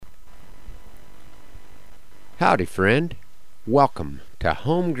Howdy, friend. Welcome to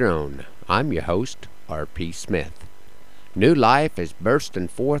Homegrown. I'm your host, R.P. Smith. New life is bursting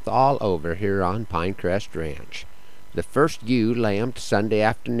forth all over here on Pinecrest Ranch. The first ewe lambed Sunday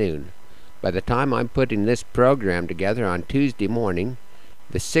afternoon. By the time I'm putting this program together on Tuesday morning,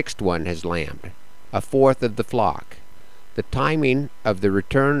 the sixth one has lambed, a fourth of the flock. The timing of the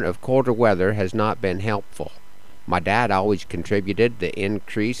return of colder weather has not been helpful. My dad always contributed the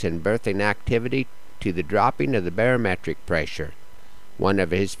increase in birthing activity to the dropping of the barometric pressure. One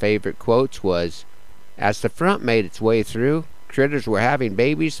of his favorite quotes was, "As the front made its way through, critters were having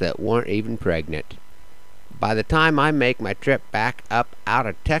babies that weren't even pregnant." By the time I make my trip back up out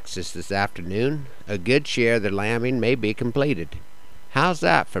of Texas this afternoon, a good share of the lambing may be completed. How's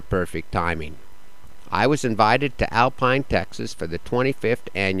that for perfect timing? I was invited to Alpine, Texas for the 25th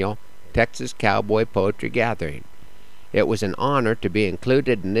annual Texas Cowboy Poetry Gathering. It was an honor to be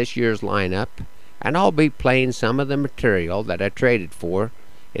included in this year's lineup, and I'll be playing some of the material that I traded for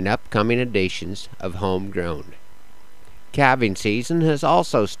in upcoming editions of Homegrown. Calving season has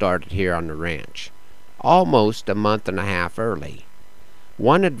also started here on the ranch, almost a month and a half early.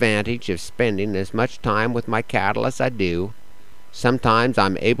 One advantage of spending as much time with my cattle as I do, sometimes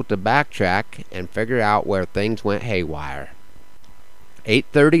I'm able to backtrack and figure out where things went haywire.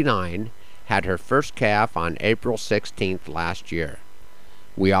 839 had her first calf on April 16th last year.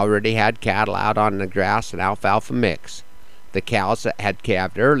 We already had cattle out on the grass and alfalfa mix. The cows that had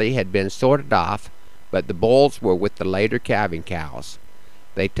calved early had been sorted off, but the bulls were with the later calving cows.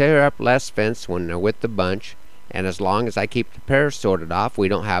 They tear up less fence when they're with the bunch, and as long as I keep the pairs sorted off, we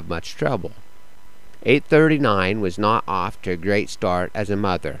don't have much trouble. 839 was not off to a great start as a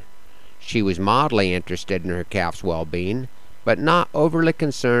mother. She was mildly interested in her calf's well-being, but not overly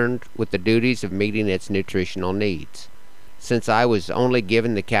concerned with the duties of meeting its nutritional needs. Since I was only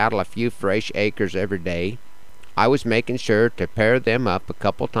giving the cattle a few fresh acres every day, I was making sure to pair them up a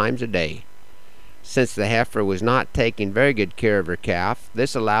couple times a day. Since the heifer was not taking very good care of her calf,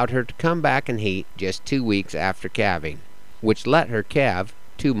 this allowed her to come back in heat just 2 weeks after calving, which let her calve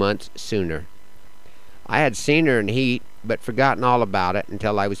 2 months sooner. I had seen her in heat, but forgotten all about it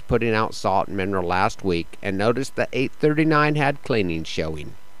until I was putting out salt and mineral last week and noticed that 839 had cleanings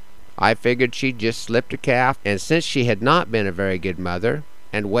showing. I figured she'd just slipped her calf, and since she had not been a very good mother,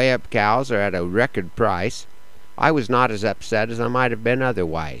 and weigh-up cows are at a record price, I was not as upset as I might have been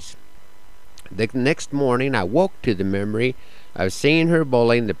otherwise. The next morning I woke to the memory of seeing her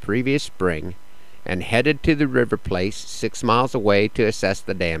bulling the previous spring, and headed to the river place 6 miles away to assess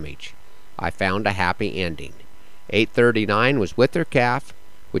the damage. I found a happy ending. 839 was with her calf,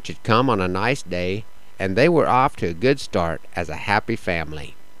 which had come on a nice day, and they were off to a good start as a happy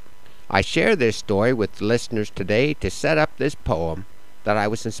family. I share this story with the listeners today to set up this poem that I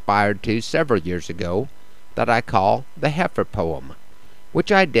was inspired to several years ago that I call the Heifer Poem,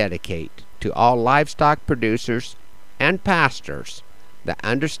 which I dedicate to all livestock producers and pastors that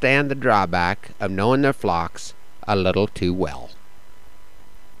understand the drawback of knowing their flocks a little too well.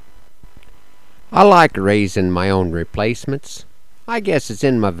 I like raising my own replacements. I guess it's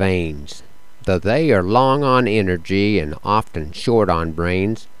in my veins, though they are long on energy and often short on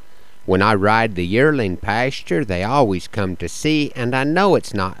brains. When I ride the yearling pasture, they always come to see, and I know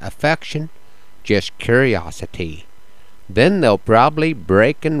it's not affection, just curiosity. Then they'll probably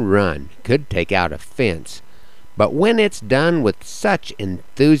break and run, could take out a fence, but when it's done with such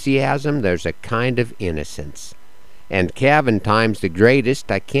enthusiasm, there's a kind of innocence. And calving time's the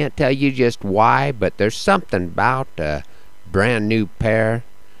greatest. I can't tell you just why, but there's something about a brand new pair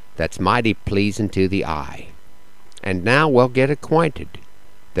that's mighty pleasing to the eye. And now we'll get acquainted.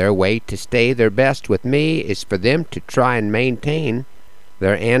 Their way to stay their best with me is for them to try and maintain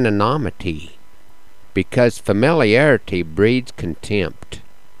their anonymity, because familiarity breeds contempt.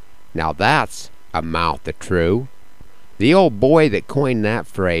 Now that's a mouth of true. The old boy that coined that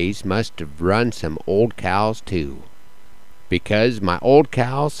phrase must have run some old cows too, because my old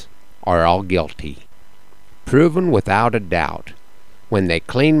cows are all guilty, proven without a doubt. When they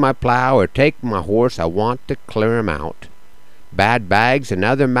clean my plow or take my horse, I want to clear 'em out. Bad bags and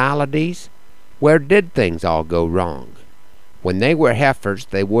other maladies, where did things all go wrong? When they were heifers,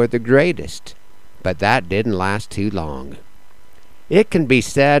 they were the greatest, but that didn't last too long. It can be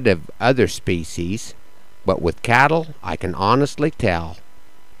said of other species, but with cattle I can honestly tell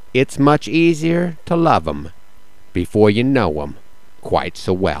it's much easier to love 'em before you know 'em quite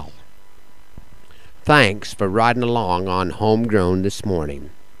so well. Thanks for riding along on Homegrown this morning.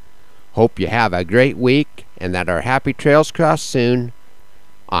 Hope you have a great week and that our happy trails cross soon.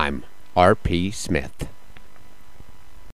 I'm R.P. Smith.